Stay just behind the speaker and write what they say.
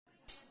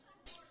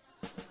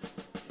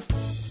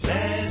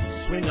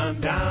swing on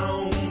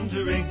down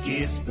to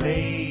Ricky's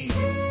place,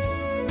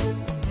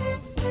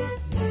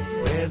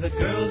 where the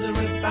girls are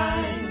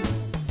refined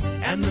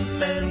and the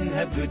men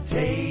have good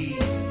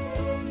taste.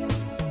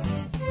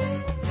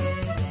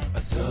 A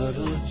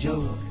subtle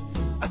joke,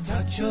 a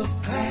touch of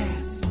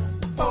class,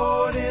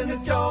 poured in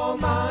a tall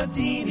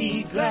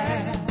martini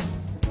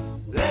glass.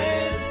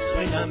 Let's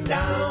swing 'em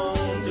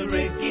down to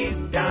Ricky's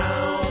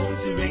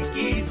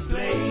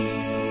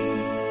place.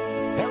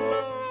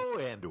 Hello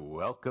and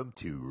welcome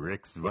to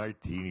Rick's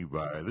Martini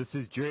Bar. This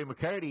is Jerry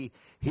McCarty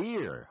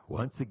here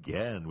once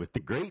again with the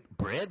great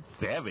Brad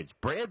Savage.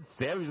 Brad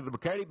Savage of the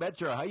McCarty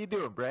Metro. How you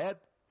doing, Brad?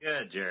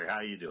 Good, Jerry.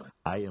 How you doing?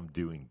 I am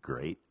doing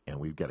great, and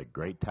we've got a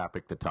great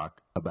topic to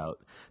talk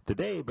about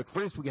today. But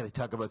first, we got to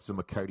talk about some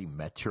McCarty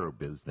Metro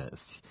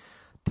business.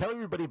 Tell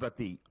everybody about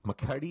the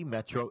McCarty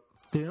Metro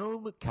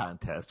Film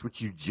Contest,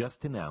 which you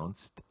just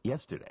announced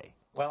yesterday.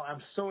 Well,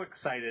 I'm so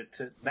excited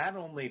to not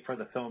only for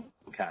the film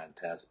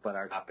contest, but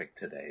our topic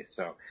today.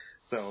 So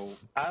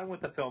on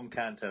with the film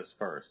contest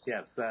first.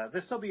 Yes,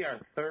 this will be our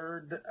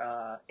third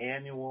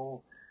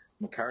annual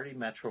McCarty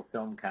Metro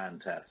Film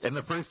Contest. And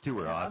the first two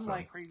were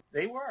awesome.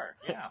 They were,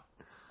 yeah.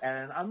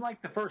 And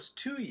unlike the first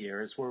 2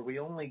 years where we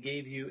only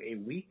gave you a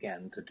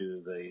weekend to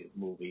do the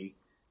movie,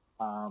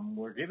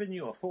 we're giving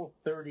you a full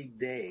 30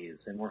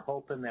 days, and we're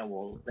hoping that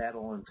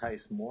that'll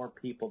entice more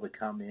people to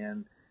come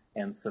in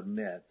and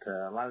submit.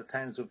 A lot of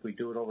times if we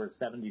do it over a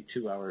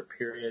 72-hour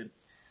period,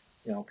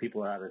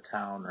 people are out of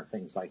town or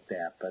things like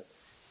that. But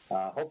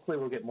hopefully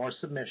we'll get more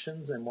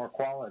submissions and more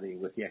quality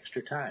with the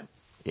extra time.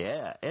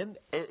 Yeah, and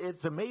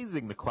it's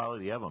amazing the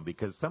quality of them,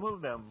 because some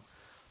of them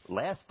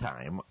last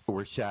time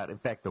were shot. In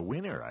fact, the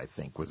winner, I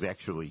think, was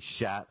actually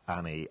shot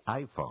on an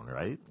iPhone,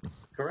 right?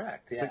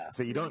 Correct, yeah.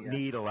 So you don't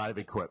need a lot of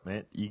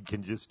equipment. You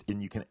can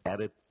you can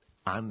edit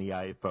on the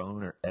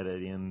iPhone or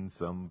edit in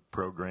some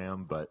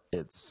program, but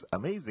it's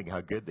amazing how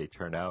good they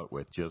turn out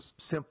with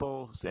just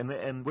simple.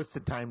 And what's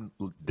the time?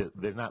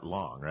 They're not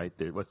long, right?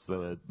 What's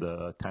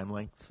the time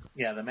length?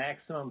 Yeah, the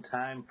maximum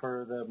time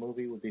for the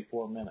movie would be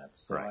 4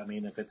 minutes. So, right. I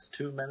mean, if it's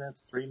 2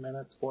 minutes, 3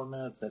 minutes, 4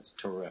 minutes, that's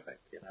terrific,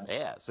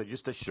 Yeah, so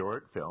just a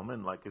short film,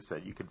 and like I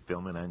said, you can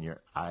film it on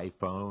your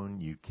iPhone.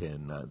 You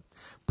can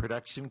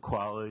production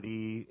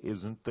quality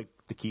isn't the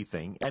key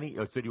thing. So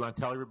do you want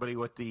to tell everybody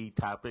what the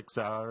topics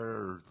are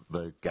or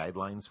the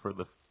guidelines for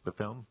the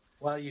film?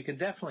 Well, you can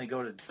definitely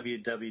go to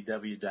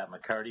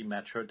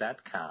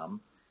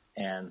www.mccartymetro.com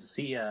and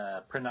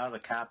print out a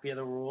copy of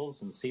the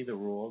rules and see the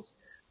rules.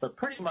 But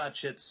pretty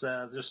much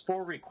there's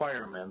 4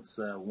 requirements.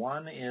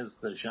 One is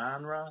the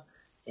genre,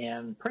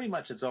 and pretty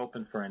much it's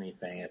open for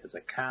anything. If it's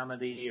a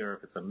comedy or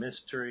if it's a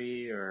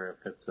mystery or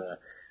if it's a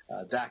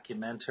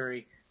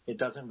documentary, it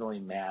doesn't really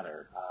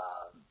matter.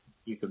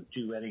 You can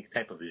do any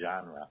type of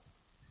genre.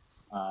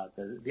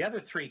 The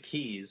other 3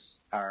 keys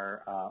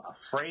are a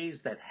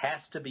phrase that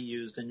has to be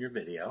used in your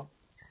video.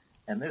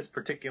 And this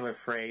particular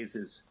phrase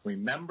is,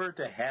 remember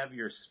to have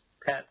your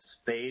pet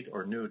spayed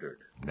or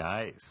neutered.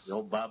 Nice. The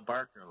old Bob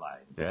Barker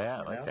line. Yeah,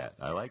 I like that.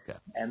 I like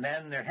that. And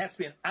then there has to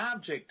be an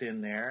object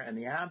in there, and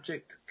the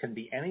object can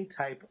be any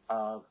type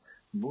of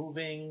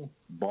moving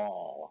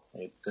ball.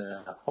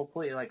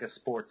 Hopefully like a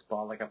sports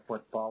ball, like a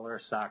football or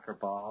a soccer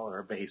ball or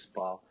a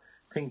baseball,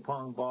 ping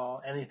pong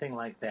ball, anything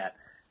like that.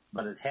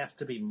 But it has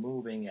to be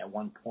moving at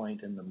one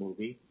point in the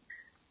movie.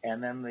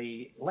 And then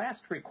the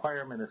last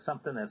requirement is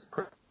something that's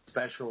pretty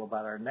special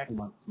about our next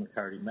month's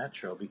McCarty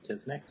Metro,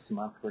 because next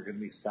month we're going to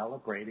be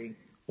celebrating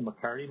the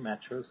McCarty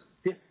Metro's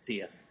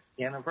 50th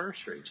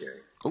anniversary,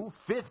 Jerry. Oh,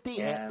 50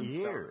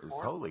 years.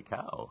 Holy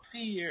cow. 50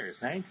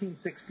 years,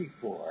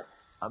 1964.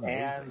 Amazing.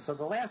 And so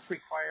the last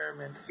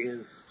requirement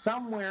is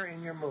somewhere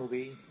in your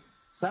movie,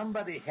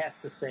 somebody has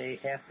to say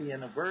happy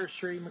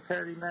anniversary,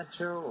 McCarty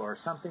Metro, or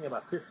something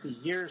about 50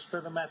 years for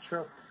the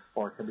Metro,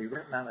 or it can be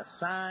written on a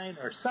sign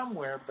or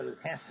somewhere, but it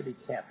has to be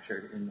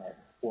captured in that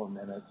 4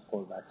 minutes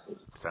or less.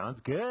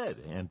 Sounds good.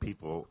 And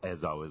people,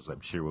 as always,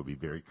 I'm sure will be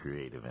very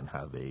creative in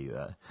how they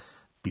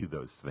do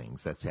those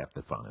things. That's half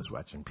the fun, is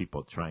watching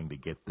people trying to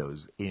get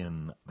those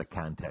in the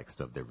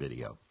context of their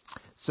video.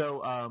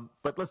 So,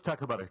 but let's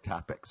talk about our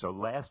topic. So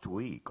last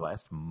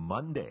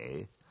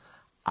Monday,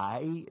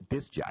 I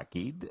disc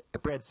jockeyed.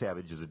 Brad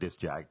Savage is a disc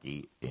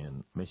jockey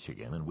in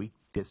Michigan, and we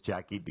disc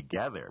jockeyed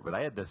together. But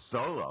I had to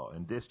solo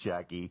and disc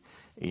jockey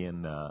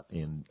in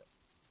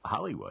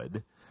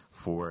Hollywood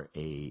for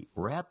a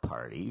wrap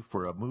party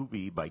for a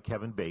movie by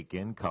Kevin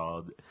Bacon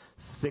called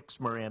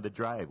 6 Miranda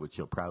Drive, which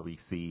you'll probably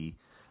see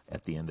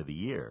at the end of the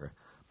year.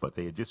 But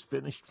they had just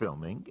finished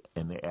filming,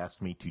 and they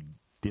asked me to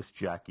disc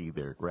jockey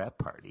their wrap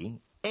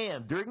party.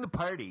 And during the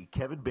party,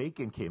 Kevin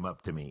Bacon came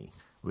up to me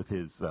with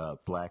his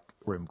black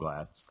rim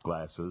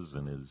glasses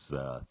and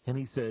and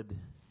he said,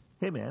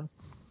 "Hey man,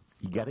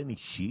 you got any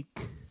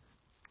chic?"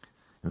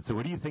 And so,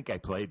 what do you think I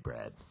played,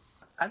 Brad?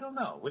 I don't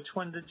know. Which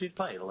one did you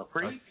play? La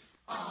Freak?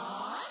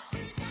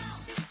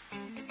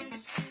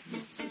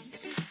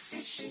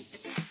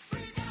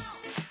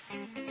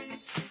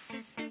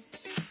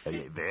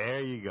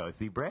 There you go.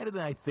 See, Brad and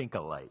I think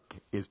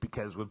alike, is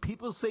because when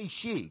people say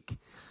chic,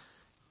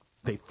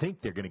 they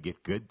think they're going to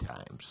get good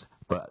times,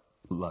 but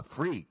La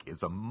Freak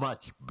is a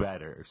much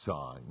better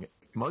song.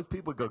 Most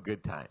people go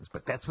good times,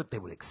 but that's what they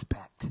would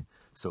expect.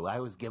 So I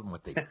was giving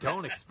what they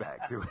don't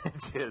expect,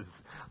 which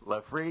is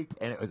La Freak,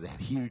 and it was a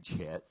huge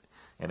hit,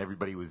 and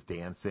everybody was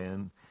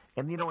dancing.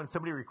 And, you know, when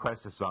somebody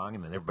requests a song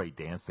and then everybody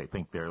dances, they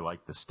think they're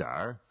like the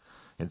star.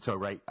 And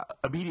so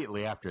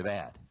immediately after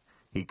that,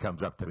 he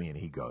comes up to me and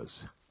he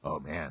goes, "Oh,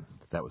 man,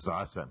 that was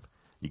awesome.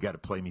 You got to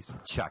play me some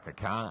Chaka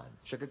Khan."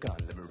 Chaka Khan,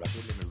 let me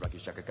rock you,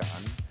 Chaka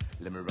Khan.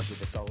 Let me rock you,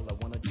 that's all I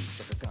want to do,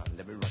 Chaka Khan.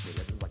 Let me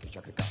rock you,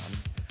 Chaka Khan.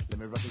 Let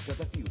me rock you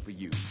because I feel for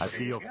you.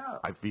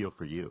 I feel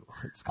for you.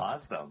 It's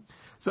Awesome.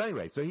 So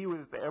anyway,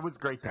 it was a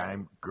great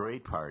time,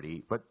 great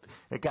party, but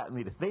it got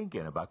me to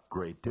thinking about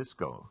great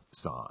disco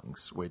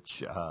songs,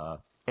 which,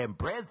 and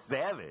Brad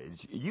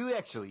Savage, you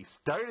actually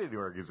started an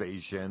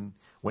organization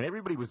when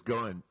everybody was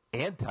going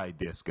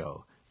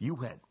anti-disco. You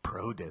went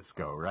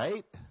pro-disco,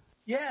 right?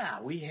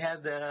 Yeah, we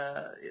had,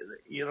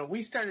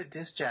 we started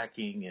disc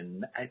jockeying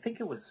in, I think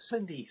it was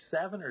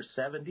 77 or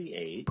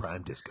 78.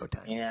 Prime disco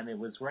time. And it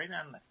was right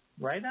on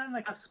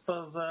the cusp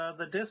of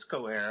the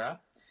disco era.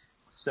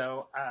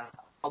 So,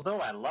 although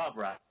I love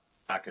rock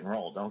and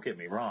roll, don't get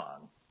me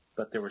wrong,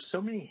 but there were so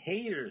many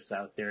haters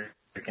out there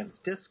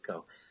against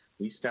disco.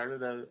 We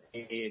started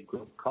a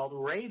group called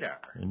Radar.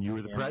 And you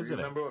were the president.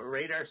 Remember what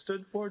Radar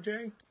stood for,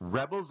 Jerry?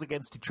 Rebels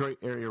Against Detroit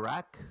Area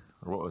Rock?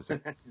 Or what was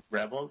it?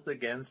 Rebels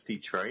Against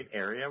Detroit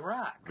Area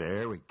Rock.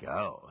 There we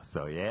go.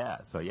 So yeah,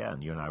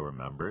 and you and I were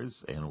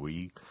members, and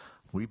we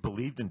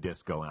believed in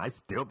disco, and I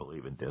still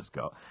believe in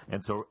disco.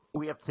 And so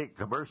we have to take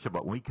a commercial,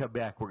 but when we come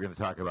back, we're going to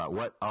talk about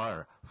what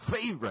our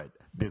favorite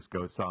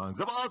disco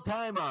songs of all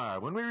time are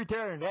when we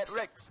return at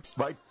Rick's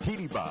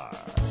Martini Bar.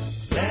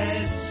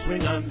 Let's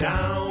swing on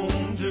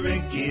down to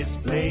Ricky's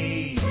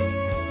place,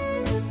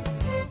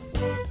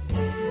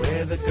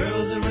 where the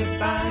girls are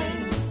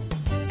refined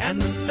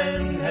and the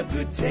men have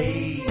good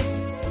taste.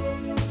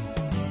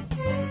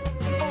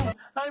 Oh,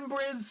 I'm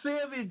Brad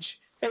Savage,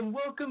 and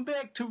welcome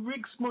back to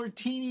Rick's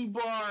Martini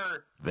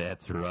Bar.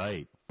 That's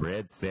right.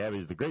 Brad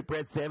Savage, the great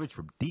Brad Savage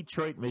from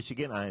Detroit,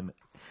 Michigan. I'm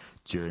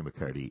Jerry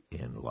McCarty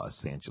in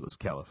Los Angeles,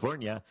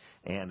 California,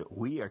 and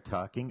we are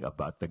talking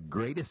about the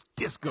greatest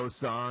disco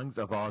songs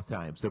of all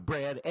time. So,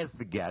 Brad, as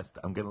the guest,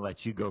 I'm going to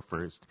let you go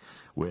first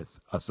with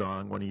a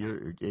song. One of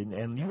your,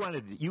 and you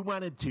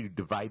wanted to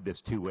divide this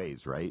two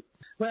ways, right?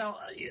 Well,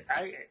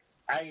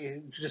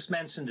 I just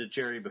mentioned to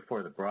Jerry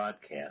before the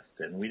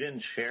broadcast, and we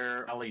didn't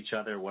tell each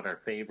other what our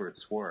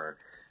favorites were.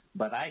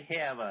 But I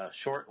have a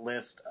short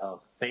list of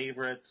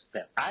favorites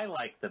that I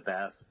like the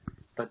best,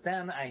 but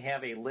then I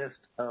have a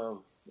list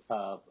of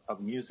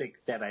music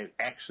that I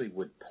actually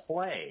would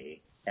play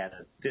at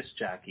a disc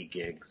jockey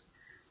gigs,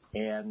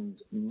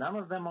 and none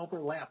of them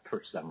overlap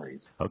for some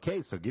reason.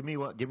 Okay, so give me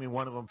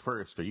one of them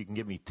first, or you can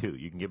give me two.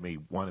 You can give me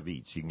one of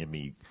each. You can give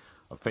me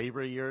a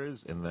favorite of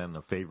yours, and then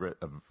a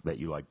favorite that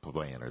you like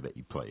playing or that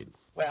you played.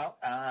 Well,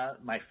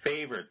 my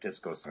favorite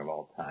disco song of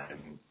all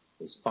time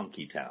is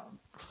Funky Town.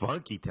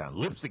 Funky Town,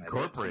 Lips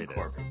Incorporated.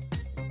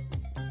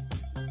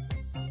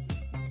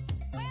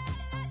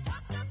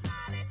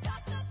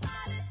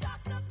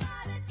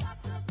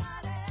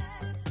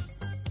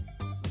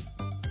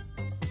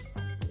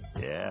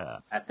 Yeah.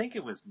 I think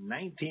it was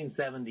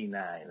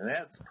 1979, and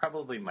that's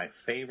probably my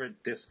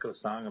favorite disco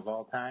song of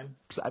all time.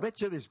 I bet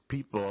you there's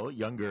people,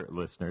 younger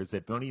listeners,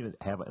 that don't even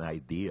have an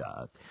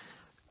idea.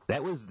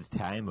 That was the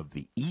time of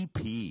the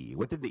EP.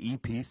 What did the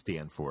EP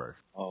stand for?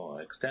 Oh,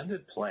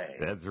 extended play.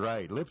 That's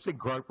right. Lips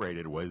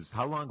Incorporated was,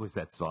 how long was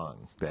that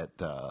song? It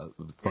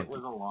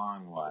was a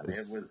long one. It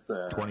was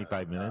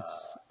 25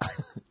 minutes?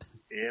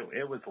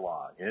 It was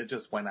long. It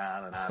just went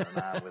on and on and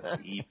on with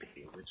the EP,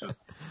 which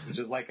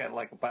was like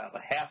about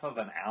half of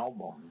an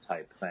album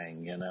type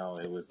thing. You know,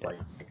 it was like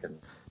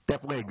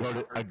definitely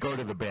a go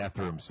to the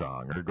bathroom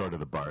song or go to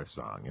the bar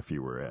song if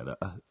you were at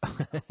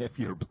if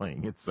you were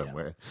playing it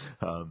somewhere.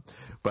 Yeah.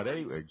 But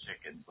anyway,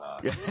 chicken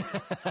song.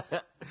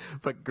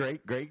 But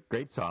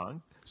great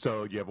song.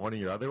 So do you have one of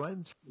your other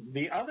ones?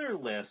 The other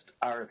list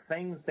are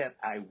things that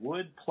I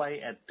would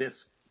play at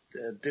disc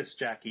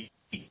jockey.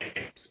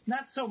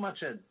 Not so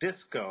much a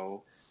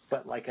disco,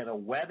 but like at a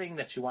wedding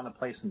that you want to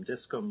play some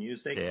disco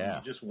music. Yeah.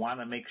 And you just want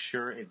to make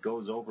sure it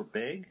goes over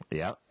big.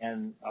 Yeah.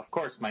 And of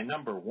course, my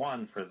number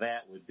one for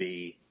that would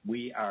be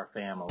 "We Are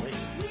Family."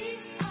 We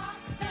are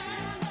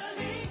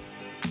family.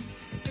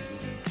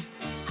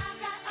 I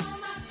got all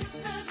my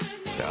sisters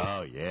with me.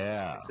 Oh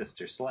yeah.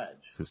 Sister Sledge.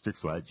 Sister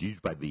Sledge,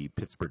 used by the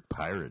Pittsburgh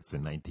Pirates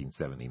in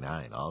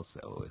 1979.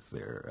 Also, is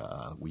their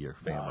 "We Are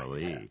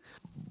Family." Oh, yeah.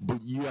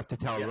 But you have to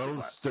tell you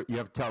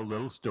have to tell a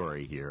little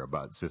story here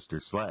about Sister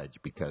Sledge,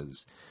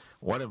 because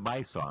one of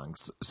my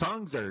songs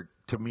are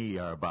to me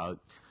are about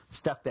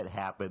stuff that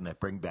happened that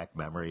bring back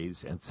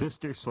memories. And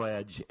Sister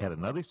Sledge had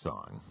another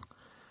song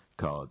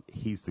called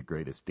 "He's the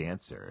Greatest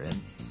Dancer,"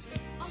 and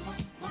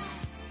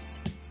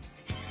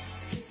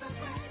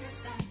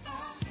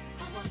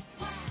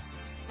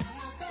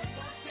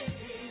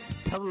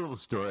tell a little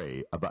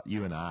story about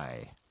you and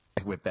I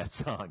with that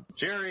song?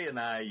 Jerry and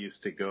I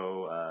used to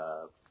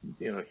go,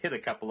 hit a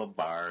couple of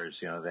bars,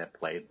 that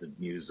played the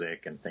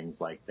music and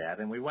things like that.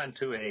 And we went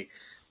to a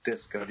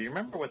disco. Do you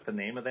remember what the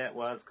name of that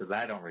was? Because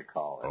I don't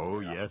recall it. Oh,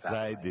 yes,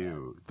 I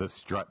do. The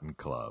Strutting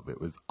Club. It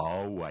was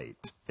all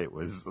white. There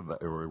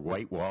were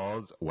white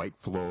walls, white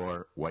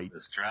floor, white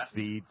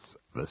seats.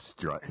 The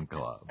Strutting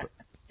Club.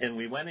 And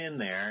we went in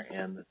there,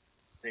 and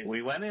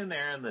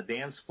the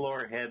dance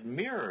floor had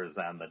mirrors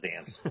on the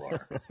dance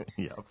floor.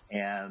 Yep.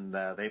 And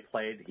they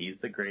played "He's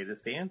the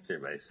Greatest Dancer"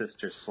 by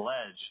Sister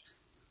Sledge.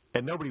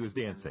 And nobody was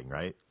dancing,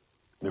 right?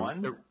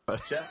 One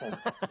gentleman.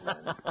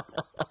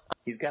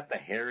 He's got the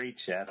hairy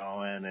chet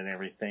on and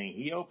everything.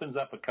 He opens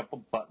up a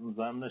couple buttons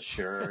on the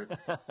shirt,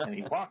 and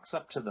he walks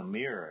up to the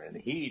mirror, and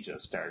he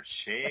just starts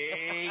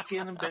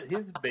shaking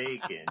his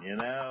bacon, and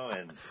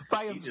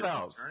by he's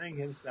himself, just turning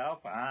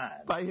himself on.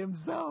 By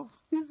himself.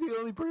 He's the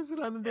only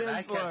person on the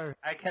dance floor.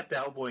 I kept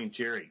elbowing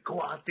Jerry,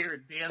 go out there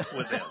and dance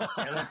with him.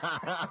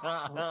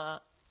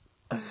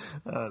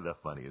 Oh, the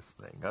funniest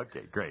thing.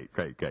 Okay, great,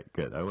 good.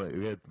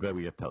 Glad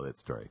we have to tell that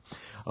story.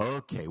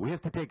 Okay, we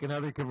have to take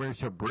another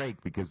commercial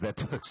break because that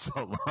took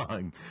so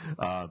long.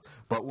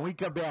 But when we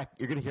come back,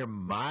 you're going to hear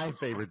my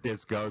favorite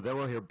disco. Then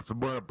we'll hear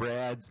some more of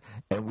Brad's,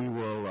 and we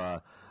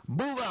will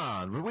move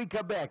on when we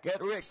come back at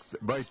Rick's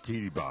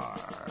Martini Bar.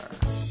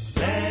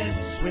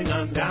 Let's swing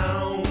on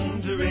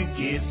down to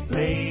Ricky's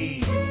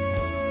place,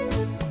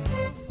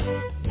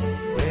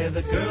 where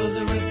the girls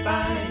are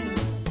refined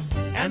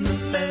and the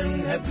men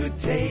have good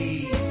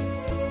taste.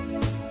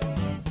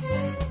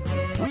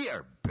 We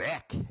are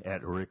back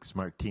at Rick's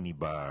Martini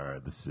Bar.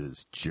 This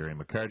is Jerry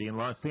McCarty in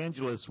Los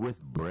Angeles with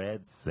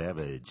Brad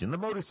Savage in the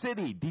Motor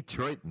City,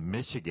 Detroit,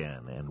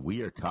 Michigan. And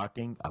we are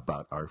talking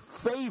about our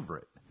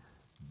favorite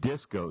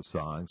disco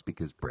songs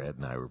because Brad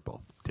and I were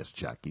both disc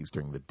jockeys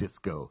during the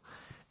disco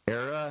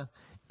era.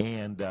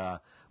 And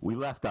we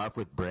left off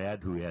with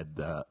Brad, who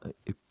had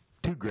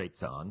two great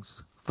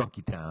songs,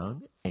 Funky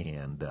Town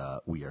and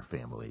We Are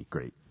Family,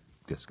 great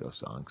disco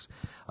songs.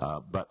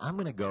 But I'm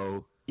going to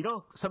go,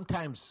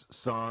 sometimes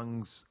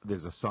songs,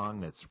 there's a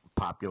song that's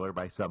popular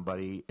by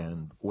somebody,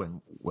 and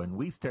when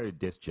we started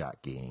disc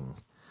jockeying,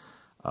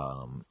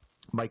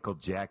 Michael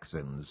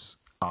Jackson's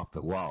Off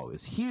the Wall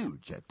is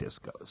huge at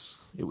discos.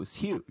 It was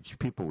huge.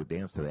 People would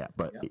dance to that.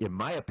 But in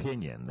my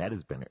opinion, that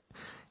has been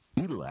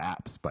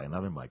elapsed by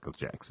another Michael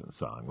Jackson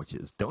song, which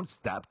is Don't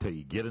Stop Till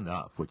You Get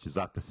Enough, which is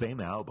off the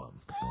same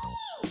album.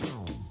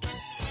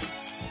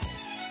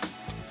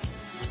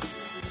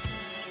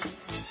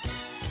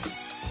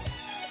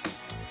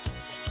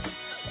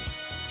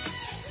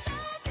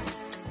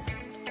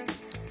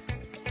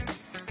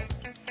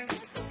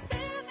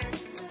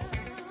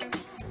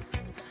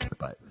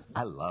 But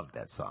I love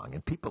that song,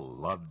 and people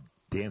love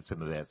dancing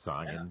to that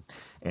song.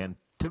 And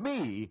to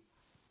me,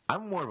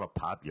 I'm more of a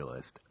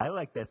populist. I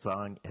like that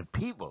song, and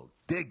people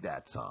dig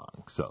that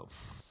song. So,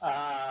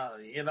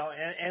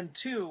 and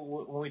two,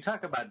 when we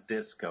talk about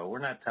disco, we're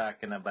not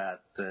talking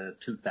about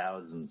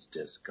 2000s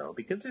disco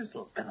because there's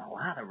been a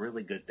lot of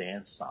really good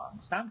dance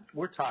songs.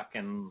 We're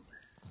talking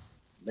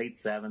late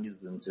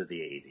 70s into the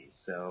 80s.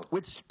 So,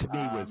 which to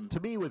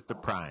me was the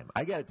prime.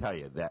 I got to tell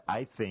you that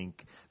I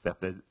think that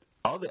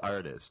all the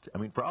artists,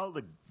 for all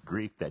the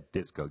grief that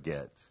disco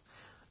gets,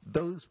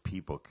 those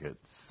people could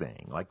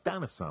sing. Like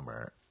Donna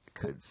Summer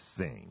could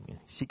sing.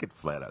 She could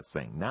flat out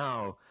sing.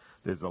 Now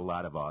there's a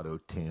lot of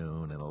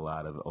auto-tune and a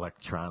lot of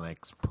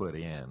electronics put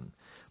in.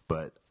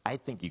 But I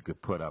think you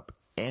could put up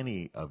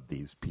any of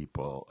those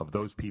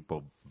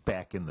people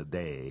back in the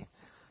day,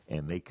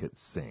 and they could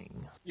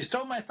sing. You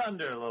stole my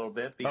thunder a little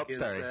bit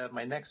because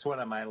my next one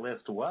on my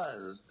list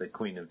was the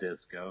Queen of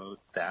Disco,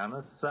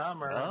 Donna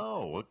Summer.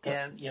 Oh, okay.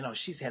 And,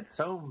 she's had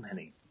so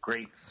many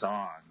great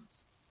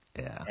songs.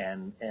 Yeah.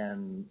 And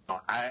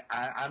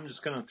I'm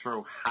just going to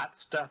throw Hot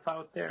Stuff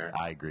out there.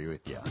 I agree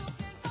with you.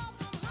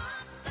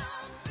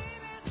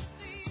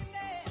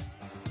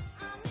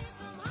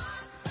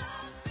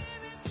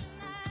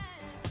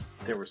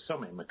 There were so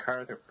many,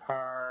 MacArthur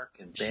Park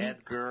and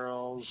Bad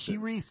Girls. She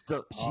released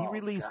a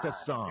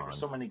song. There were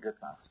so many good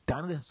songs.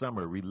 Donna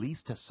Summer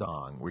released a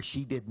song where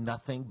she did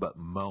nothing but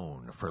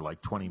moan for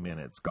like 20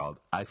 minutes called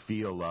I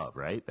Feel Love,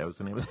 right? That was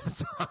the name of the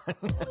song.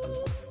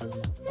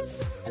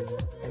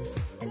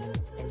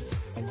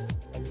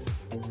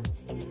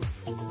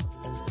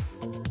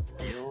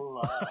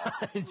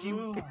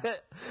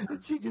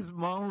 And she just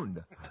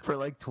moaned for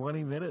like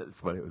 20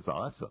 minutes, but it was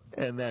awesome.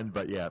 And then,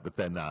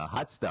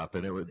 Hot Stuff,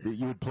 and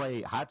you would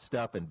play Hot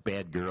Stuff and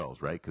Bad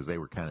Girls, right? Because they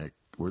were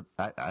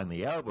on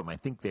the album. I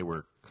think they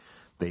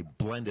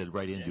blended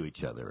right into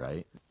each other,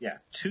 right? Yeah,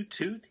 toot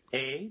toot,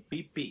 a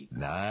beep beep.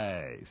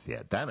 Nice,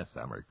 yeah. Donna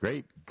Summer,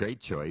 great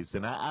choice.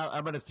 And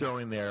I'm going to throw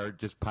in there,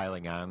 just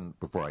piling on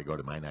before I go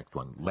to my next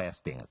one,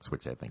 Last Dance,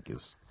 which I think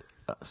is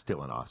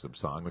still an awesome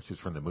song, which is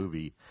from the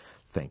movie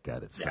Thank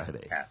God It's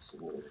Friday.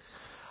 Absolutely.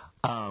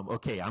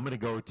 Okay, I'm going to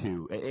go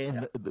to,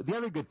 and the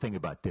other good thing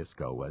about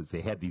disco was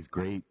they had these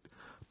great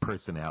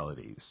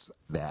personalities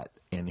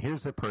and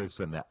here's a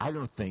person that I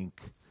don't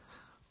think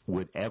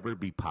would ever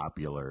be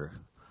popular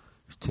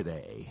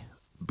today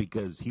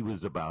because he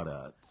was about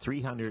a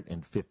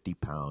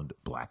 350-pound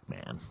black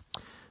man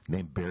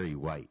named Barry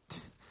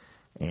White.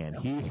 And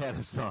he had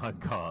a song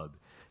called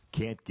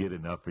Can't Get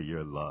Enough of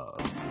Your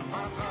Love.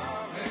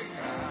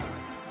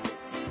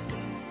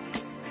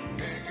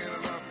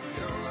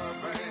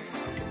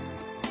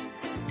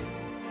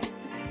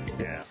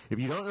 Yeah. If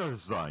you don't know the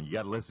song, you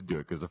got to listen to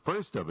it because the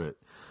first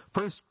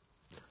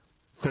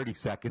 30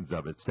 seconds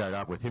of it start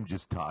off with him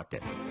just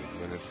talking. As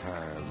many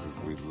times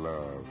as we've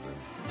loved and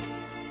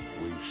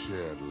we've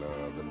shared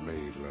love and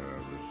made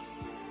love,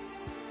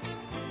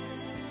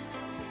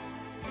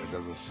 it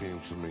doesn't seem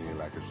to me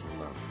like it's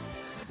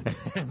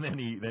enough. And then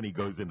he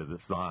goes into the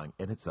song,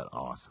 and it's an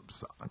awesome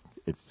song.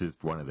 It's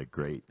just one of the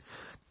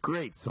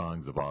great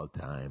songs of all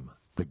time.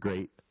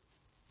 The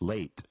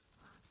late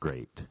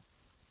great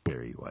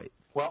Barry White.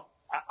 Well,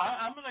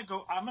 I'm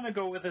gonna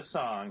go with a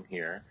song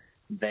here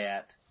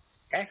that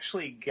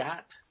actually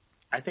got.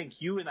 I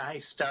think you and I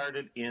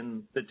started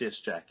in the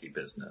disc jockey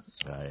business.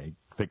 I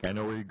think I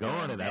know where you're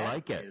going, and I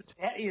like it.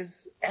 That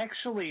is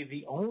actually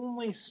the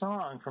only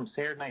song from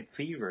Saturday Night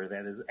Fever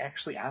that is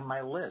actually on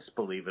my list,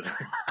 believe it or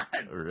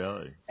not.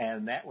 Really?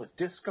 And that was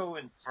Disco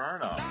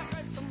Inferno.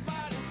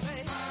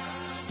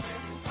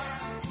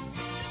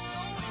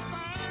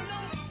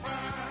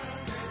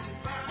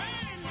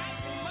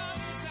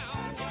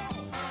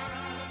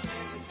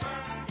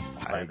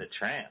 By the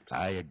Tramps.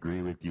 I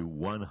agree with you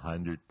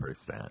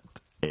 100%.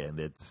 And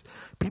it's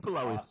people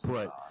always Awesome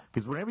put song.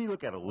 because whenever you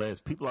look at a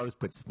list, people always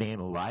put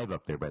 "Staying Alive"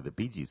 up there by the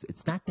Bee Gees.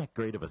 It's not that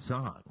great of a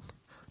song.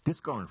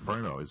 Disco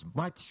Inferno is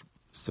much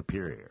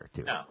superior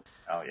to it. No.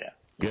 Oh, yeah.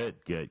 Good.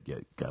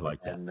 I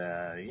like that. And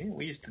yeah,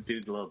 we used to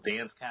do the little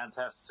dance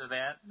contests to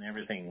that and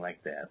everything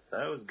like that. So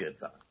it was a good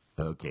song.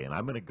 Okay, and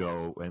I'm going to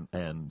go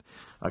and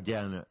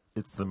again,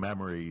 it's the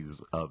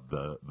memories of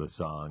the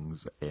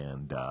songs,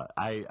 and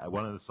I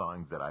one of the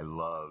songs that I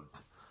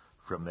loved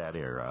from that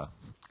era,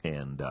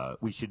 and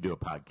we should do a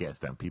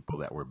podcast on people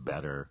that were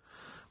better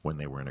when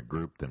they were in a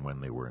group than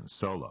when they were in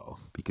solo,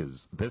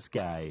 because this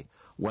guy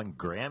won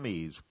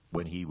Grammys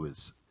when he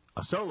was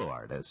a solo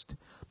artist,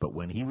 but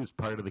when he was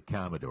part of the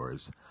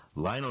Commodores,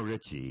 Lionel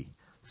Richie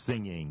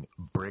singing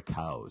Brick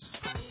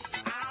House.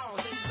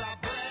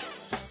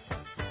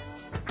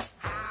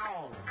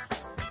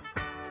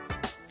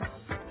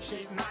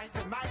 She's nice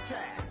and mighty,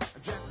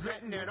 just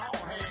letting it all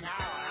hang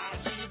out.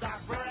 She's a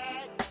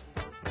brick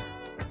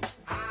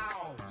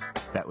house.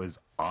 That was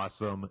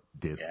awesome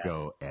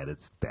disco at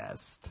its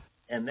best.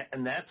 And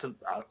that's an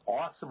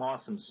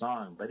awesome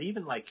song. But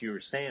even like you were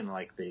saying,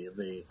 like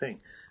the thing,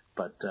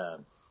 but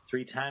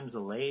Three Times a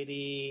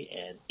Lady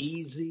and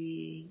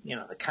Easy,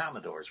 the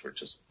Commodores were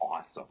just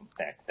awesome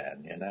back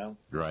then,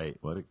 Right.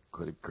 What a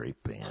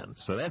great band.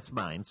 So that's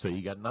mine. So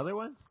you got another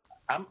one?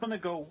 I'm going to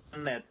go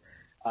one that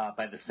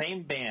by the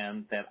same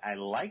band that I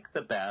like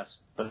the best,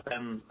 but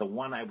then the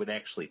one I would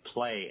actually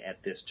play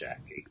at disc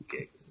jockey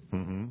gigs.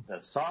 Mm-hmm.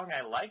 The song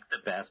I like the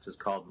best is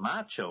called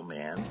Macho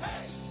Man.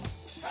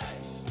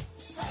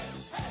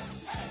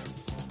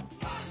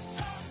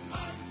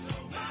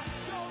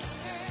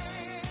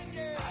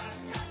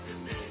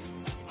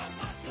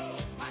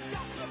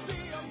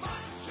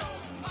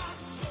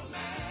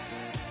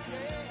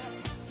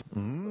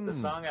 The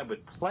song I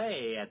would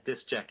play at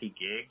disc jockey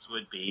gigs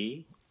would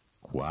be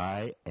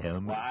YMCA.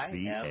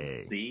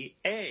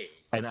 YMCA.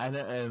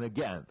 And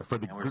again, for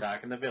the And we're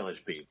talking the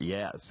Village People.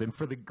 yes, and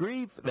for the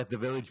grief that the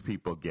Village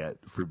People get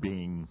for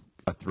being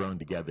a thrown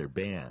together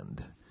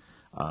band,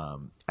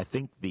 I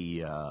think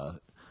the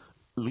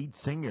lead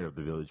singer of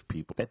the Village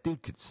People, that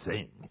dude could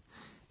sing,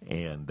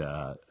 and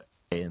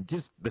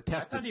just the I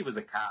test. thought he was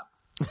a cop.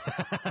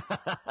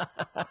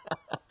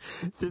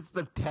 Just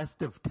the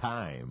test of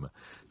time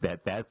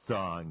that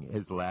song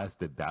has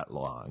lasted that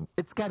long.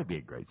 It's got to be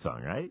a great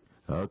song, right?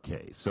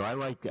 Okay, so I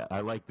like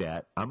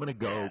that. I'm gonna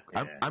go.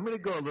 Yeah. I'm gonna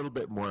go a little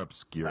bit more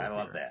obscure. I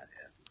love here. that.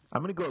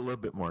 I'm gonna go a little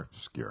bit more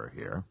obscure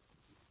here.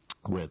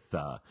 With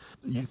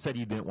you said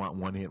you didn't want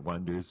one-hit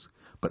wonders,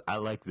 but I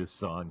like this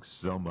song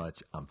so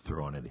much, I'm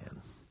throwing it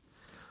in.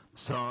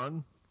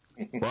 Song.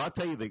 Well, I'll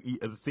tell you.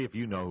 Let's see if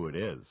you know who it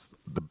is.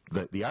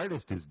 The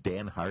artist is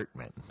Dan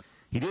Hartman.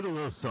 He did a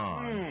little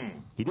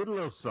song. He did a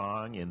little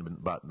song in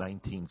about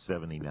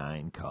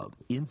 1979 called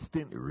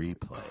 "Instant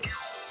Replay."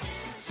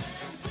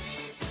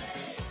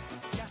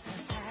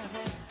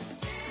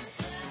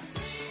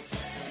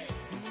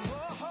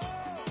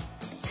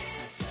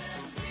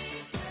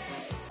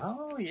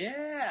 Oh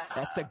yeah.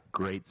 That's a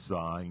great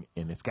song,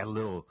 and it's got a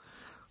little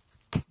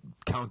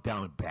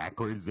countdown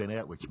backwards in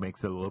it, which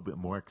makes it a little bit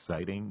more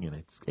exciting. And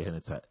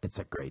it's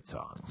a great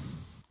song.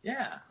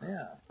 Yeah.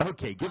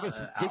 Okay, give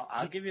us.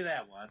 I'll give you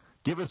that one.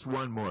 Give us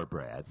one more,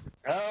 Brad.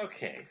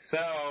 Okay,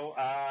 so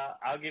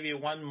I'll give you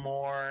one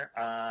more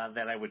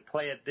that I would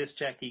play at disc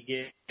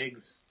jockey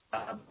gigs,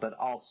 but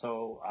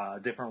also a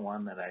different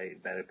one that I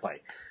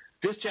play.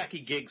 Disc jockey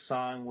gig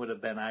song would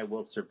have been "I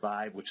Will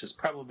Survive," which is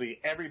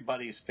probably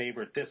everybody's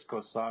favorite disco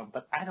song,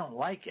 but I don't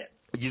like it.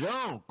 You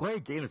know,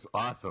 Greg Gane is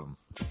awesome.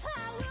 I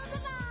will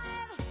survive.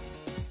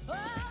 Oh,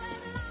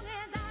 as long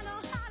as I know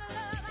how to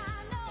love,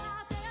 I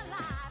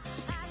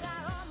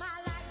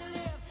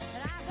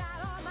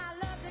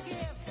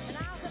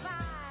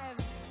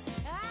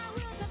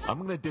I'm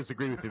going to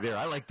disagree with you there.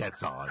 I like that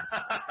song. Oh,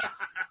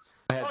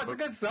 it's a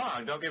good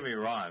song. Don't get me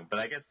wrong, but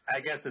I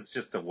guess it's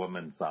just a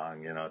woman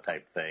song,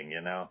 type thing,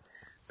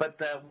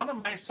 But one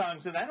of my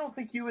songs, and I don't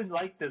think you would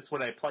like this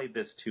when I played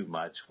this too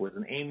much, was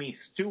an Amy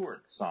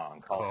Stewart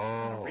song called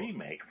a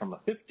Remake from a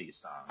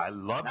 50s song. I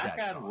love that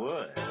Knock song. on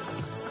Wood.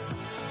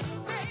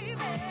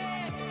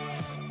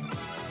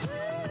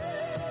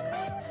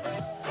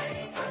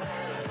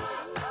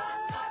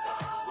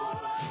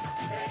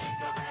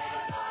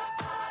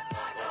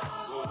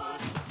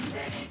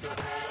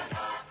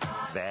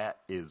 That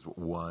is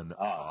one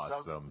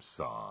awesome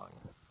song.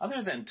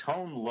 Other than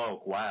Tone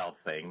Loc Wild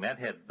Thing, that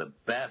had the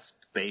best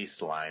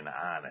bass line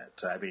on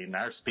it. I mean,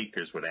 our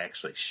speakers would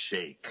actually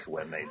shake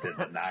when they did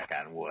the Knock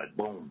on Wood.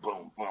 Boom,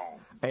 boom, boom.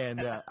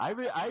 And I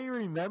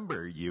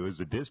remember you as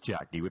a disc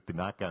jockey with the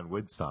Knock on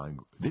Wood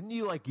song. Didn't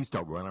you used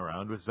to run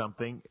around with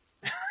something?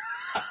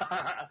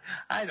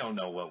 I don't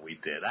know what we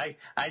did. I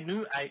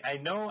know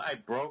I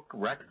broke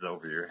records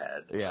over your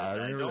head. Yeah, I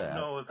remember that. I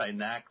don't know if I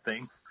knocked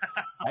things.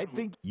 I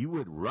think you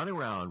would run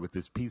around with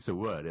this piece of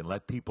wood and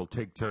let people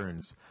take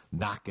turns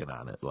knocking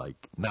on it,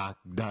 like knock,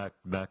 knock,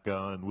 knock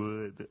on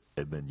wood,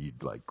 and then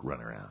you'd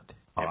run around.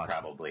 Awesome. It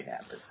probably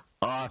happened.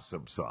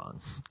 Awesome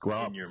song.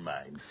 Well, in your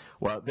mind.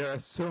 Well, there are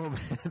so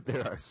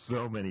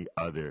many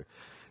other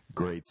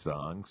great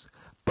songs,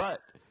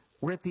 but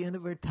we're at the end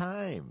of our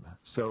time.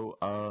 So,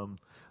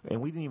 and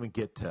we didn't even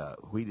get to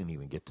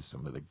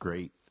some of the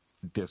great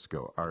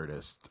disco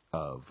artists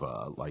of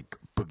like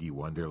Boogie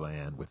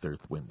Wonderland with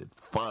Earth, Wind, and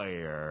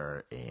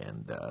Fire,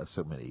 and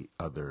so many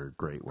other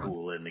great ones.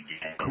 Kool and the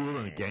Gang. Kool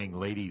and the Gang,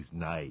 Ladies'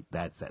 Night.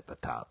 That's at the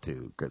top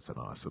too. It's an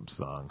awesome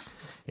song.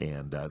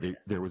 And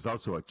there was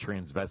also a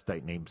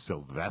transvestite named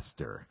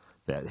Sylvester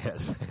that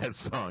has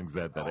songs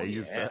that I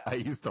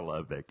used to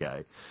love that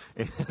guy.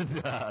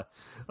 And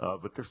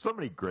but there's so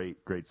many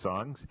great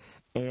songs,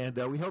 and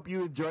we hope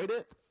you enjoyed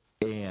it.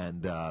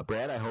 And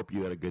Brad, I hope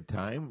you had a good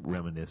time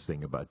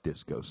reminiscing about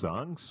disco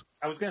songs.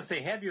 I was going to say,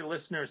 have your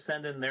listeners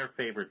send in their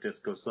favorite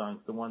disco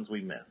songs, the ones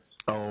we missed.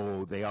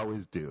 Oh, they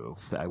always do.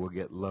 I will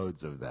get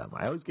loads of them.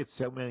 I always get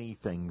so many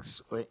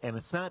things, and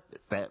it's not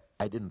that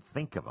I didn't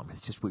think of them.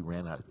 It's just we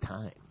ran out of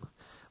time.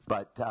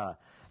 But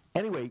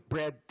anyway,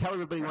 Brad, tell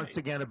everybody once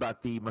again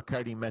about the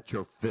McCarty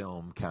Metro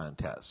Film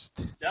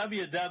Contest.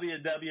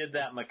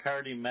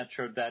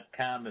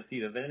 www.mccartymetro.com. If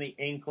you have any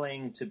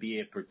inkling to be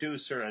a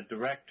producer, a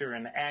director,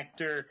 an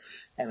actor,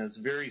 and it's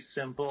very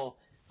simple,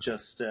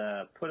 just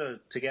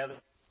put together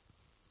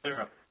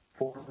a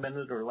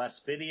 4-minute or less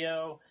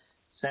video,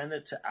 send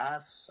it to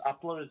us,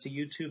 upload it to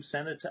YouTube,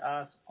 send it to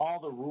us. All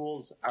the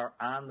rules are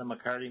on the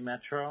McCarty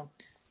Metro,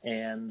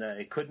 and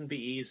it couldn't be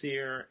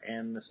easier,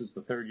 and this is the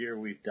 3rd year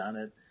we've done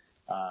it.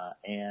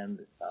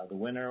 And the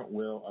winner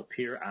will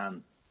appear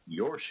on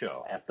your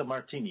show at the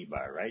Martini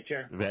Bar, right,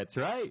 Jer? That's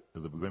right.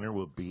 The winner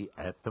will be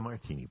at the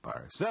Martini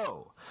Bar.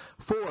 So,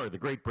 for the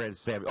great Brad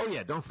Savage,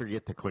 don't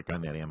forget to click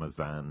on that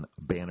Amazon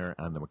banner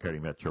on the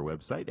McCarty Metro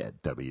website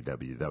at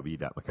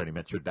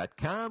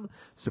www.mccartymetro.com.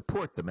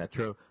 Support the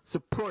Metro,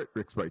 support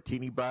Rick's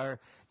Martini Bar,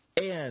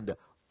 and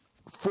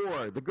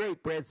for the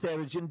great Brad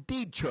Savage in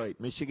Detroit,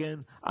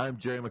 Michigan, I'm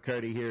Jerry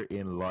McCarty here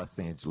in Los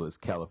Angeles,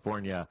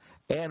 California,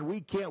 and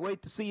we can't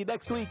wait to see you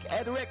next week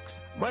at Rick's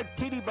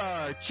Martini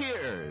Bar.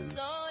 Cheers!